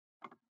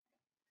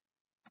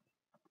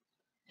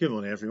Good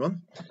morning,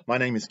 everyone. My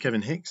name is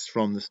Kevin Hicks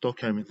from the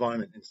Stockholm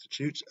Environment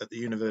Institute at the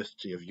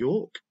University of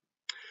York.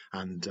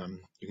 And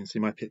you can see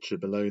my picture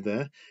below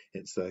there.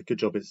 It's a good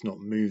job it's not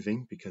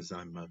moving because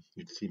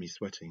you'd see me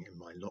sweating in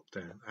my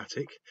lockdown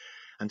attic.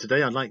 And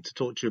today I'd like to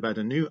talk to you about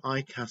a new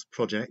iCASP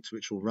project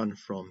which will run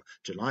from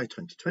July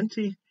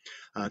 2020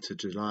 to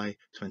July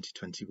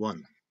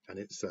 2021. And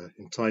it's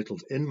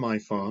entitled In My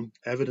Farm,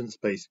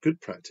 Evidence-Based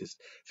Good Practice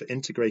for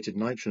Integrated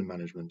Nitrogen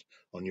Management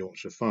on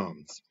Yorkshire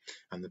Farms.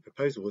 And the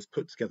proposal was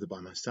put together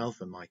by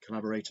myself and my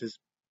collaborators,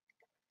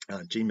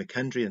 Jean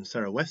McKendry and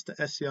Sarah West at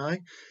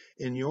SCI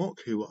in York,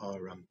 who are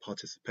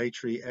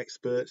participatory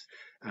experts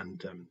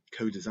and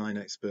co-design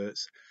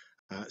experts.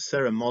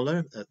 Sarah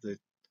Moller at the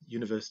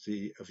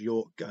University of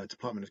York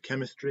Department of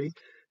Chemistry,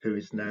 who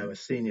is now a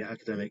Senior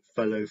Academic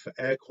Fellow for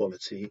Air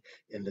Quality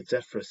in the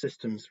DEFRA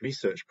Systems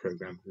Research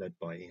Programme led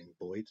by Ian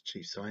Boyd,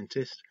 Chief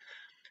Scientist,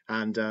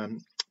 and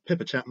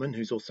Pippa Chapman,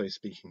 who's also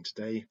speaking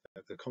today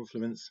at the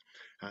Confluence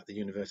at the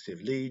University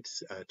of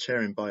Leeds,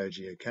 Chair in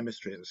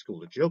Biogeochemistry at the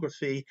School of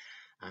Geography,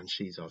 and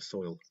she's our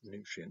soil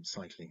nutrient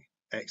cycling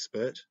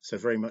expert, so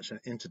very much an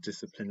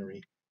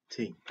interdisciplinary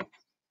team.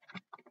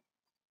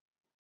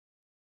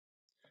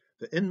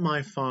 The In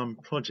My Farm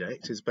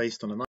project is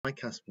based on an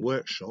iCASP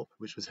workshop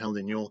which was held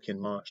in York in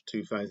March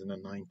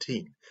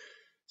 2019.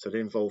 So it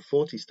involved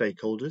 40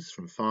 stakeholders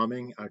from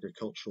farming,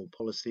 agricultural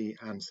policy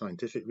and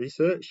scientific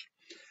research.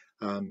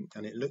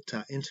 And it looked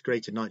at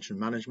integrated nitrogen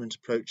management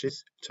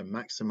approaches to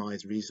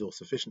maximise resource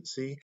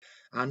efficiency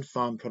and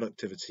farm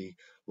productivity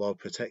while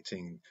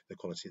protecting the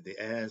quality of the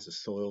air, the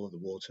soil, the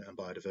water and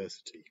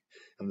biodiversity.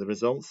 And the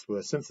results were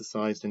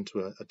synthesised into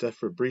a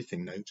DEFRA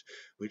briefing note,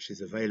 which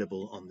is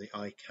available on the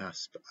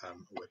iCASP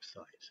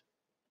website.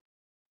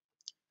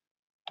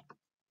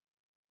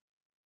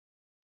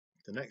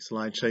 The next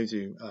slide shows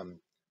you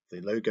the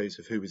logos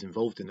of who was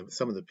involved in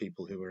some of the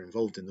people who were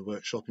involved in the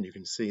workshop, and you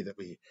can see that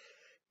we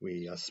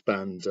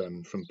spanned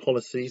from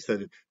policy, so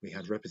we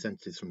had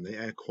representatives from the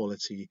air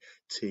quality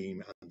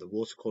team and the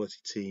water quality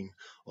team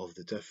of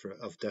the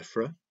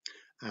DEFRA,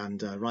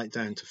 and right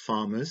down to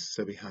farmers.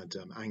 So we had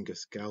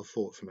Angus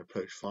Galfort from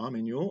Approach Farm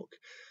in York,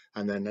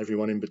 and then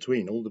everyone in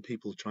between, all the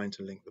people trying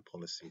to link the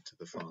policy to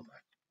the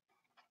farmer.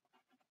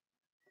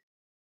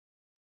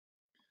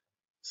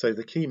 So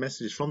the key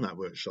messages from that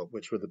workshop,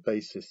 which were the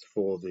basis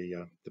for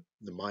the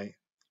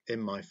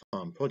In My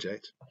Farm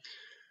project,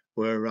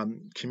 were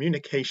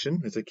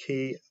communication as a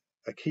key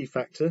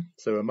factor,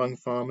 so among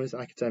farmers,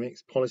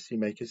 academics,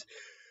 policymakers,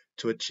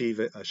 to achieve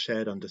a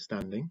shared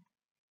understanding.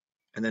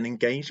 And then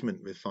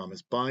engagement with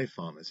farmers by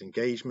farmers.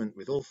 Engagement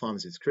with all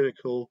farmers is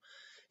critical,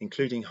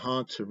 including the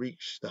hard to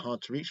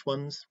reach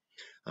ones.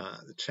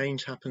 The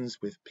change happens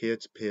with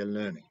peer-to-peer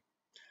learning.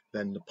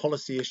 Then the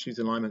policy issues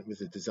alignment with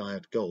the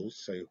desired goals.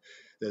 So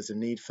there's a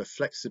need for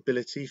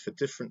flexibility for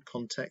different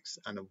contexts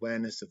and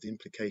awareness of the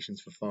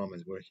implications for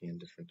farmers working in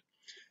different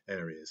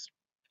areas.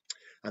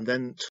 And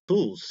then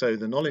tools. So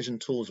the knowledge and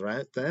tools are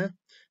out there.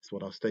 It's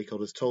what our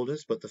stakeholders told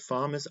us, but the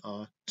farmers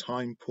are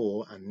time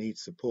poor and need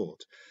support.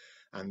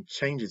 And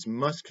changes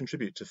must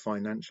contribute to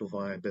financial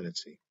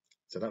viability.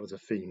 So that was a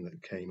theme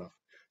that came up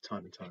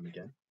time and time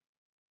again.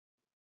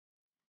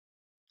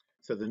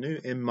 So the new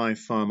In My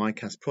Farm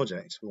iCASP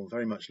project will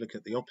very much look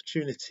at the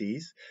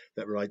opportunities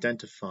that were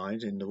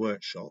identified in the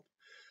workshop.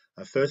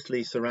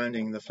 Firstly,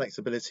 surrounding the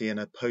flexibility in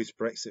a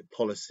post-Brexit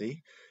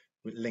policy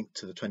linked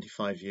to the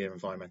 25-year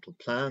environmental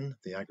plan,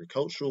 the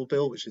agricultural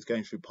bill, which is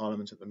going through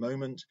Parliament at the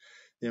moment,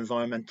 the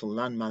environmental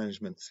land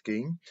management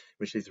scheme,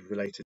 which is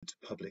related to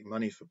public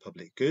money for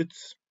public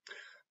goods,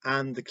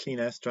 and the clean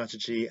air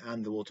strategy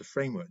and the water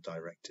framework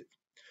directive.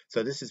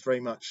 So this is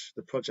very much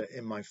the project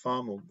In My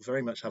Farm will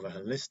very much have a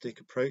holistic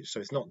approach. So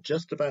it's not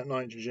just about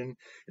nitrogen,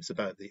 it's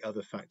about the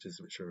other factors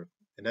which are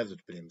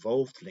inevitably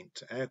involved, linked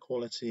to air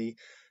quality,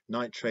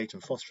 nitrate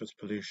and phosphorus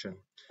pollution,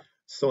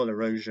 soil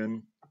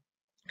erosion,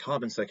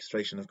 carbon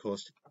sequestration, of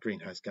course,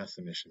 greenhouse gas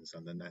emissions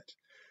and the net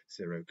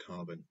zero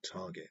carbon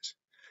target.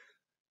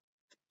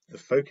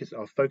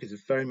 Our focus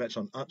is very much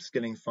on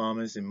upskilling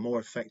farmers in more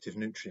effective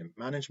nutrient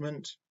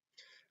management.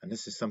 And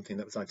this is something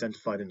that was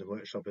identified in the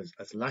workshop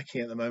as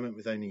lacking at the moment,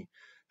 with only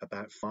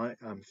about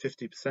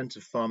 50%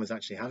 of farmers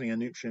actually having a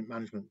nutrient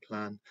management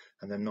plan,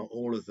 and then not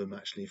all of them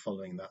actually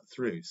following that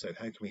through. So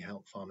how can we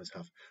help farmers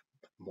have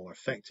more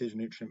effective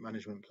nutrient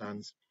management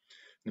plans?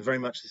 And very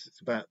much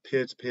it's about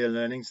peer-to-peer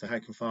learning. So how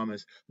can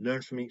farmers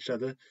learn from each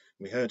other?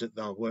 We heard at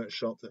our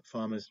workshop that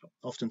farmers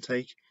often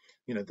take,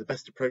 the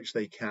best approach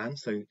they can.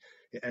 So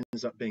it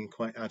ends up being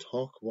quite ad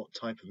hoc, what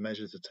type of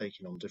measures are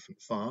taken on different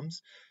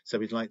farms. So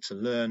we'd like to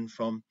learn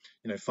from,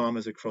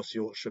 farmers across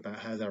Yorkshire about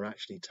how they're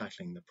actually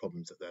tackling the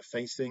problems that they're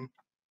facing.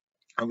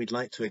 And we'd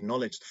like to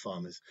acknowledge the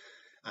farmers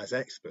as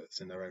experts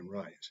in their own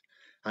right.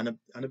 And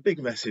a big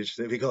message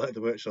that we got at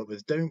the workshop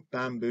was don't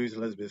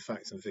bamboozle us with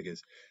facts and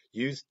figures.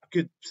 Use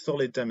good,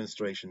 solid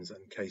demonstrations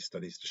and case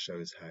studies to show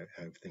us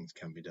how things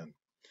can be done.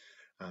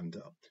 And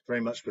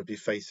very much we'll be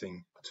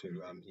facing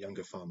to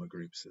younger farmer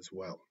groups as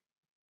well.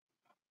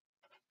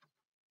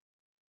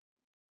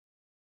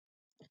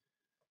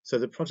 So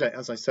the project,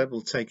 as I said,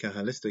 will take a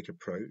holistic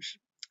approach,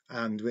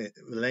 and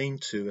we'll aim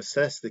to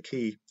assess the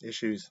key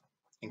issues,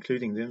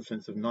 including the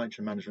influence of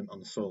nitrogen management on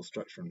the soil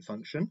structure and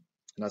function.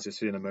 And as you'll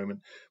see in a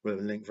moment, we'll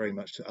link very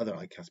much to other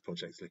iCASP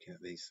projects looking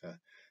at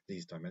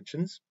these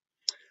dimensions.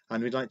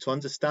 And we'd like to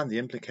understand the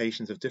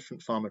implications of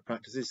different farmer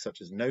practices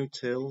such as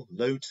no-till,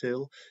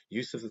 low-till,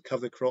 use of the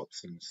cover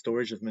crops and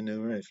storage of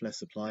manure if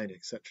less applied,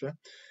 etc.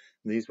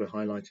 These were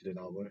highlighted in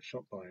our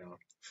workshop by our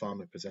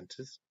farmer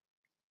presenters.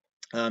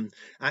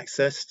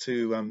 Access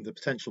to the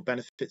potential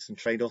benefits and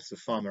trade-offs of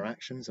farmer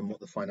actions and what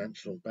the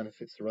financial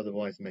benefits or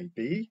otherwise may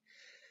be,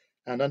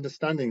 and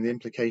understanding the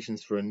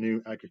implications for the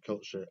new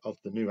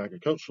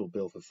agricultural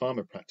bill for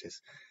farmer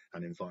practice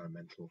and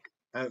environmental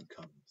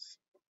outcomes.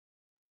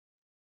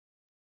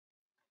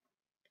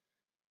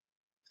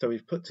 So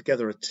we've put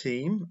together a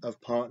team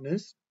of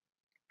partners,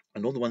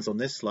 and all the ones on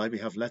this slide we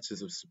have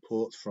letters of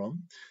support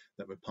from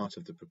that were part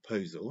of the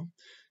proposal.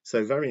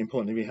 So very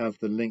importantly, we have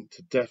the link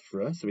to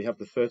DEFRA. So we have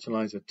the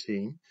fertilizer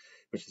team,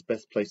 which is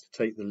best placed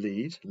to take the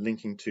lead,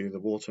 linking to the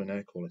water and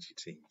air quality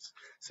teams.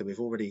 So we've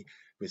already,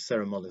 with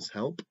Sarah Moller's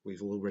help,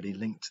 we've already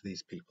linked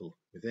these people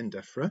within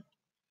DEFRA.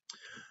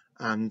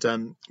 And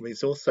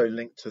it's also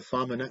linked to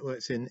farmer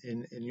networks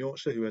in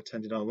Yorkshire who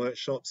attended our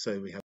workshop. So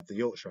we have the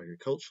Yorkshire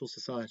Agricultural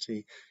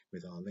Society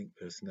with our link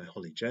person there,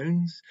 Holly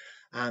Jones,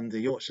 and the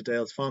Yorkshire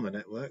Dales Farmer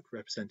Network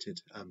represented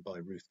by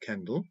Ruth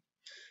Kendall.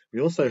 We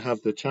also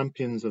have the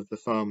Champions of the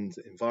Farmed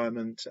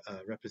Environment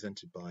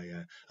represented by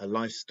a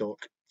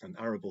livestock and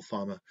arable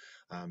farmer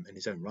in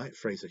his own right,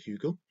 Fraser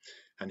Hugel.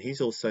 And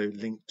he's also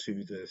linked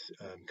to the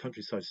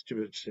Countryside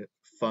Stewardship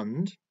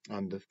Fund,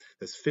 and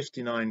there's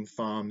 59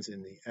 farms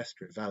in the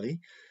Estuary Valley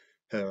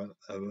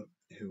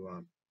who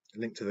are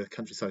linked to the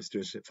Countryside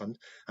Stewardship Fund,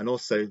 and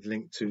also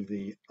linked to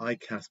the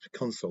iCASP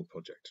Console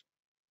project.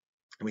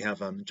 We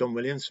have John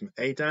Williams from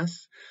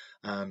ADAS,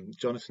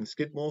 Jonathan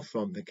Skidmore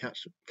from the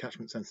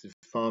Catchment Sensitive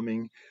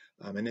Farming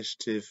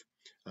Initiative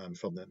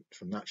from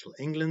Natural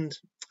England,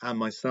 and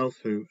myself,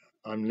 who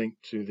I'm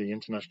linked to the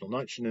International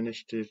Nitrogen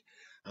Initiative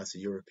as the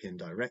European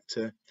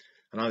Director.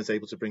 And I was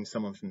able to bring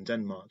someone from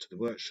Denmark to the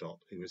workshop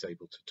who was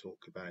able to talk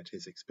about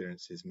his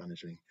experiences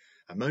managing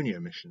ammonia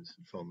emissions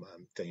from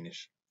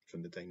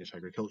the Danish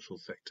agricultural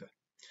sector.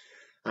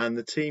 And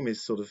the team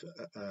is sort of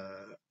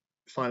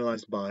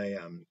finalised by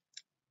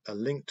a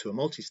link to a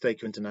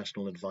multi-stakeholder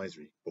international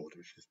advisory board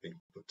which has been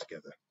put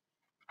together.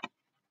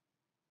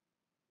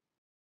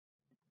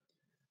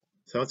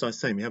 So as I was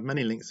saying, we have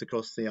many links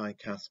across the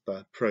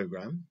iCASP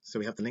programme. So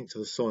we have the link to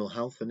the soil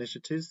health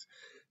initiatives,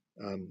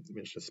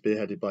 which are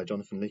spearheaded by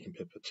Jonathan Leake and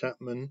Pippa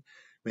Chapman.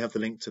 We have the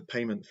link to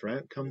Payment for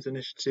Outcomes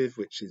initiative,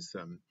 which is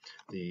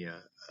the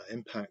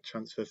Impact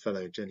Transfer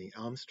Fellow Jenny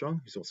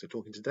Armstrong, who's also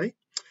talking today.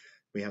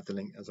 We have the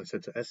link, as I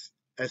said, to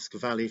Esk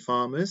Valley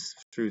Farmers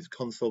through the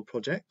Console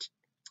project,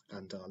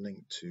 and our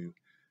link to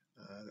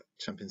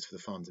Champions for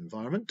the Farm's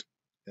Environment.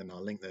 And our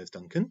link there is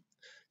Duncan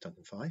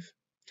Fife.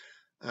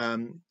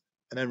 And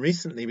then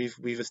recently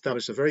we've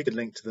established a very good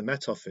link to the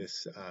Met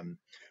Office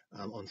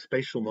on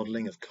spatial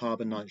modelling of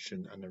carbon,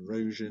 nitrogen and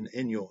erosion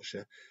in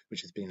Yorkshire,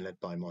 which is being led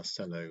by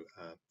Marcelo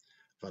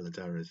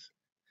Valadares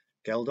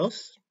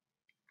Geldos.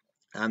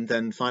 And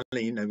then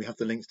finally, we have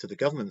the links to the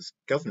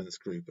governance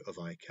group of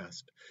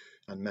iCASP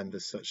and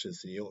members such as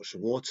the Yorkshire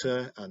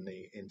Water and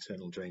the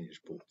internal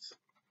drainage boards.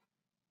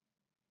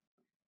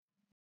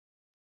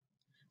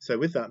 So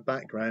with that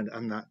background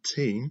and that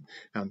team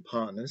and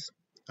partners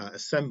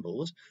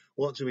assembled,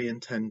 what do we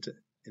intend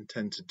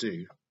to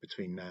do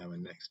between now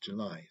and next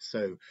July?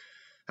 So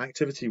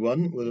activity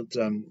 1 will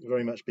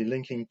very much be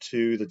linking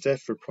to the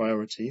DEFRA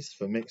priorities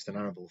for mixed and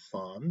arable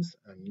farms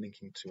and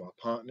linking to our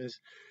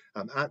partners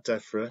at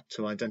DEFRA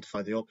to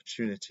identify the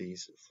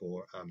opportunities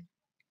for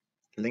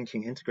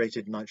linking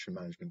integrated nitrogen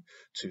management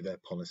to their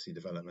policy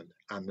development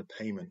and the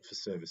payment for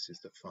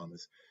services that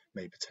farmers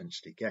may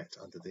potentially get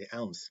under the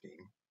ELM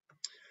scheme.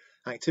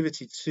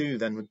 Activity 2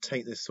 then would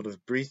take this sort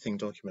of briefing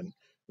document,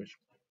 which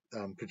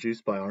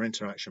produced by our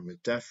interaction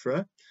with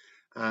DEFRA,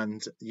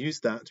 and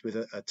use that with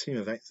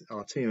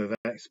our team of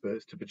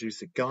experts to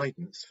produce a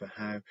guidance for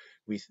how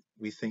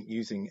we think,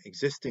 using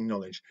existing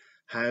knowledge,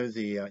 how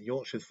the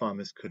Yorkshire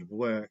farmers could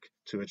work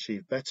to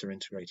achieve better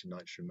integrated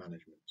nitrogen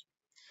management.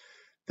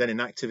 Then in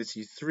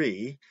activity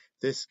 3,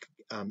 this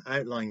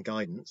outline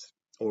guidance,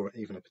 or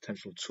even a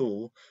potential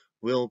tool,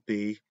 will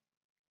be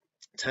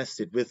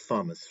tested with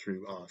farmers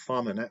through our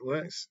farmer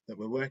networks that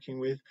we're working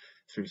with,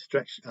 through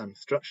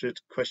structured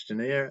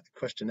questionnaire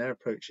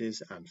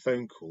approaches and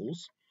phone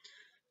calls,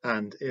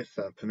 and if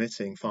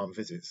permitting, farm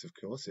visits, of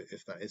course,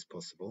 if that is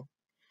possible.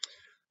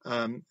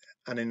 And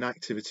in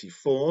activity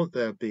 4,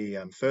 there'll be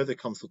further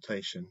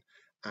consultation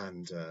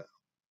and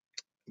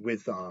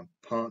with our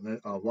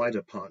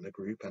wider partner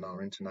group and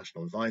our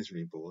international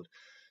advisory board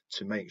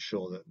to make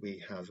sure that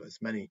we have as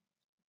many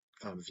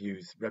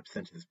views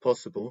represented as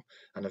possible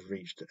and have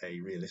reached a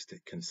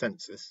realistic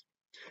consensus.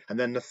 And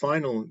then the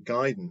final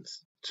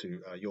guidance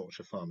to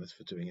Yorkshire farmers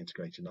for doing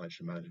integrated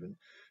nitrogen management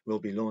will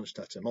be launched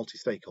at a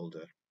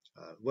multi-stakeholder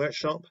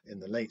workshop in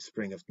the late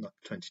spring of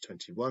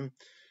 2021,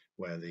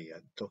 where the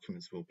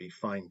documents will be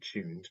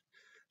fine-tuned,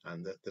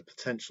 and that the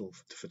potential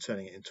for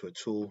turning it into a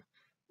tool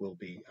will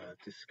be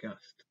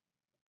discussed.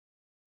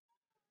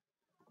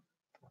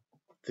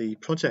 The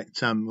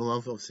project will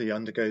obviously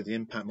undergo the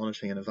impact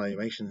monitoring and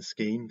evaluation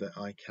scheme that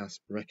iCASP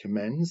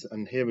recommends,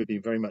 and here we'd be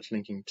very much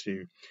linking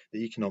to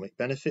the economic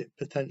benefit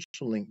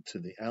potential linked to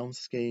the ELM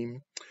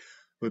scheme.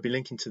 We'll be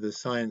linking to the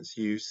science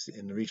use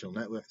in the regional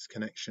networks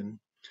connection,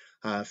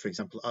 for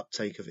example,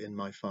 uptake of in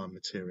my farm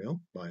material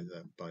by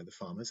the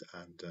farmers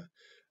and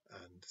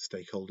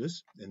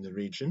stakeholders in the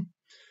region.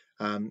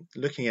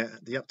 Looking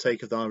at the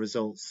uptake of our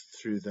results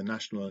through the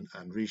national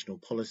and regional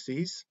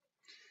policies,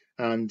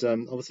 and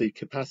obviously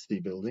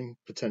capacity building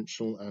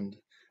potential and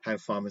how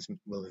farmers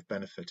will have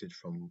benefited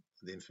from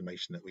the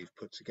information that we've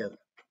put together.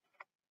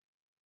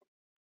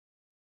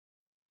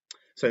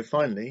 So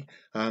finally,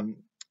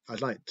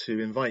 I'd like to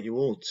invite you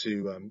all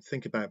to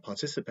think about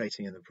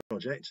participating in the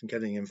project and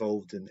getting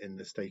involved in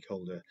the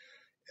stakeholder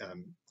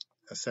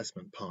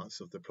assessment parts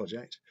of the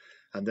project.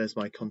 And there's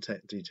my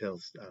contact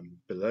details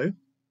below.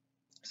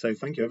 So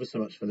thank you ever so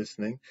much for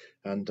listening,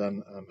 and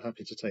I'm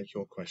happy to take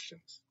your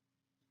questions.